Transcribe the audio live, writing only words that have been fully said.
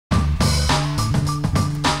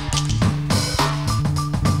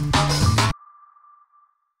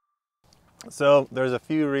So there's a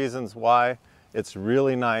few reasons why it's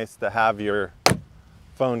really nice to have your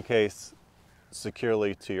phone case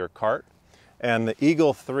securely to your cart. And the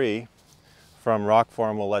Eagle 3 from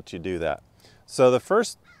Rokform will let you do that. So the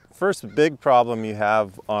first big problem you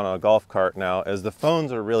have on a golf cart now is the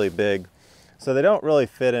phones are really big. So they don't really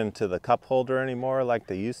fit into the cup holder anymore like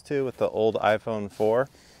they used to with the old iPhone 4.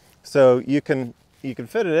 So you can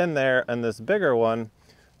fit it in there and this bigger one,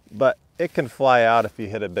 but it can fly out if you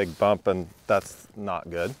hit a big bump, and that's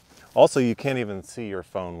not good. Also, you can't even see your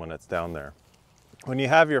phone when it's down there. When you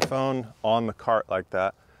have your phone on the cart like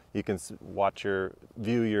that, you can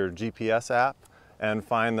view your GPS app and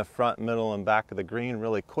find the front, middle, and back of the green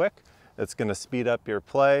really quick. It's going to speed up your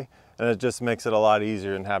play, and it just makes it a lot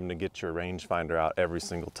easier than having to get your rangefinder out every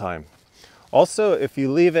single time. Also, if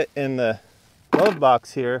you leave it in the glove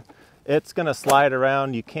box here, it's going to slide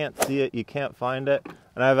around. You can't see it, you can't find it.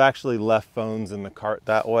 And I've actually left phones in the cart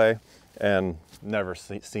that way and never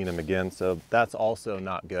seen them again, so that's also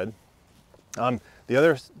not good. The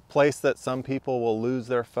other place that some people will lose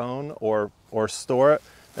their phone or store it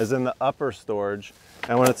is in the upper storage.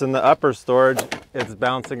 And when it's in the upper storage, it's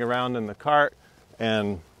bouncing around in the cart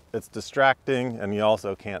and it's distracting, and you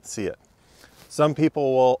also can't see it. Some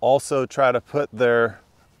people will also try to put their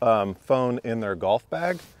phone in their golf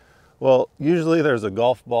bag. Well, usually there's a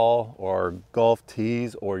golf ball or golf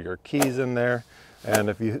tees or your keys in there. And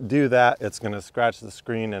if you do that, it's going to scratch the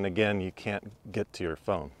screen, and again, you can't get to your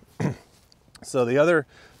phone. So the other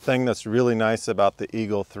thing that's really nice about the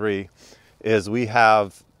Eagle 3 is we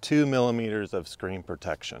have 2 millimeters of screen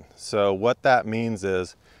protection. So what that means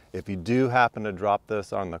is if you do happen to drop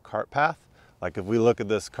this on the cart path, like if we look at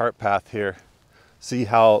this cart path here, see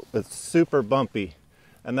how it's super bumpy.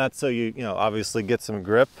 And that's so you obviously get some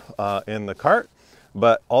grip in the cart,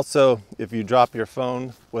 but also if you drop your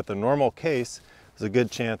phone with a normal case, there's a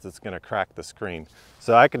good chance it's going to crack the screen.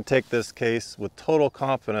 So I can take this case with total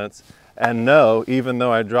confidence and know, even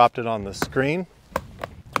though I dropped it on the screen,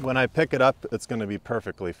 when I pick it up, it's going to be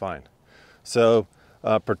perfectly fine. So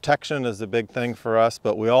protection is a big thing for us,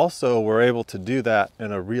 but we also were able to do that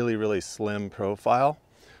in a really, really slim profile.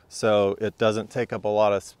 So it doesn't take up a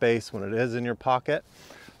lot of space when it is in your pocket.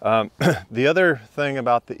 The other thing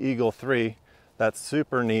about the Eagle 3 that's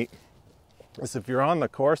super neat is if you're on the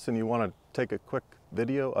course and you want to take a quick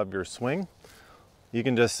video of your swing, you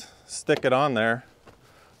can just stick it on there,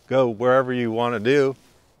 go wherever you want to do,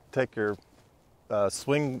 take your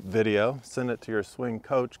swing video, send it to your swing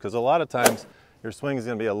coach, because a lot of times your swing is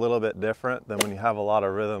going to be a little bit different than when you have a lot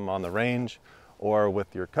of rhythm on the range or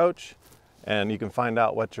with your coach. And you can find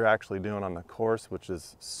out what you're actually doing on the course, which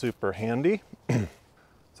is super handy.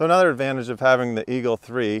 So another advantage of having the Eagle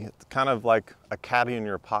 3, it's kind of like a caddy in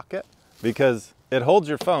your pocket, because it holds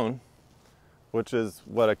your phone, which is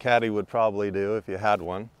what a caddy would probably do if you had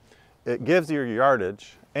one. It gives you your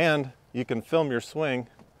yardage, and you can film your swing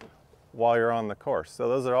while you're on the course. So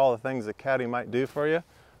those are all the things a caddy might do for you.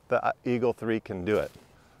 The Eagle 3 can do it.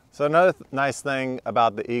 So another nice thing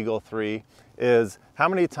about the Eagle 3 is how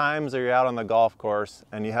many times are you out on the golf course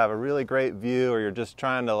and you have a really great view, or you're just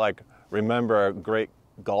trying to remember a great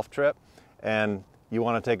golf trip and you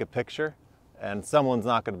want to take a picture and someone's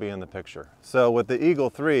not going to be in the picture. So with the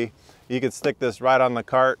Eagle 3, you can stick this right on the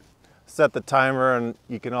cart, set the timer, and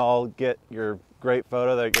you can all get your great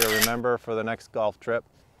photo that you'll remember for the next golf trip.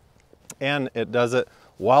 And it does it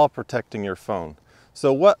while protecting your phone.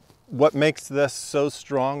 So what makes this so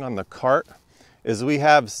strong on the cart is we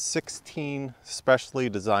have 16 specially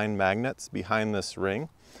designed magnets behind this ring,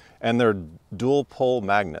 and they're dual pole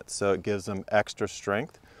magnets, so it gives them extra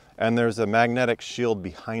strength. And there's a magnetic shield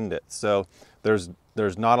behind it, so there's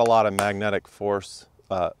not a lot of magnetic force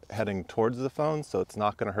heading towards the phone, so it's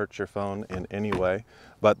not going to hurt your phone in any way,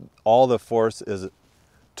 but all the force is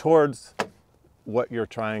towards what you're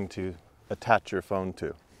trying to attach your phone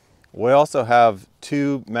to. We also have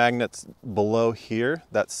 2 magnets below here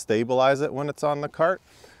that stabilize it when it's on the cart.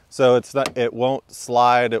 So it won't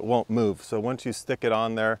slide, it won't move. So once you stick it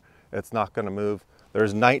on there, it's not going to move.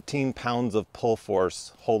 There's 19 pounds of pull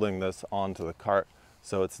force holding this onto the cart,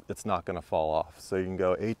 so it's not going to fall off. So you can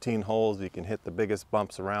go 18 holes, you can hit the biggest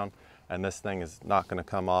bumps around, and this thing is not going to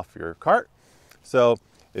come off your cart. So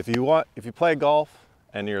if you play golf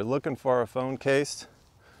and you're looking for a phone case,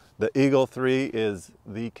 the Eagle 3 is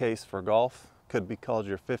the case for golf. Could be called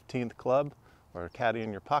your 15th club or a caddy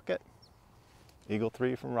in your pocket. Eagle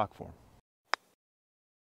 3 from Rokform.